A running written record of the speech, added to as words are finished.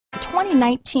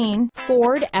2019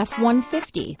 Ford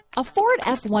F-150. A Ford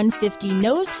F-150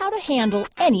 knows how to handle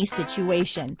any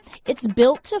situation. It's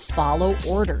built to follow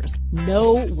orders,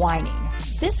 no whining.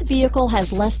 This vehicle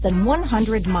has less than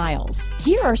 100 miles.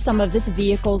 Here are some of this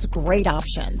vehicle's great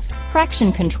options: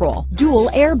 traction control, dual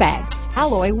airbags,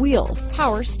 alloy wheels,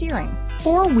 power steering,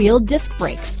 four-wheel disc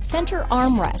brakes, center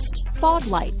armrest, fog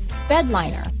lights, bed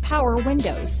liner, power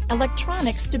windows,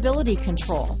 electronic stability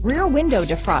control, rear window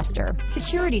defroster,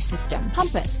 security system,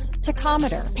 compass,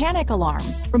 tachometer, panic alarm,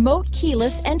 remote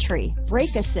keyless entry,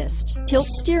 brake assist, tilt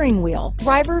steering wheel,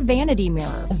 driver vanity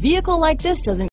mirror. A vehicle like this doesn't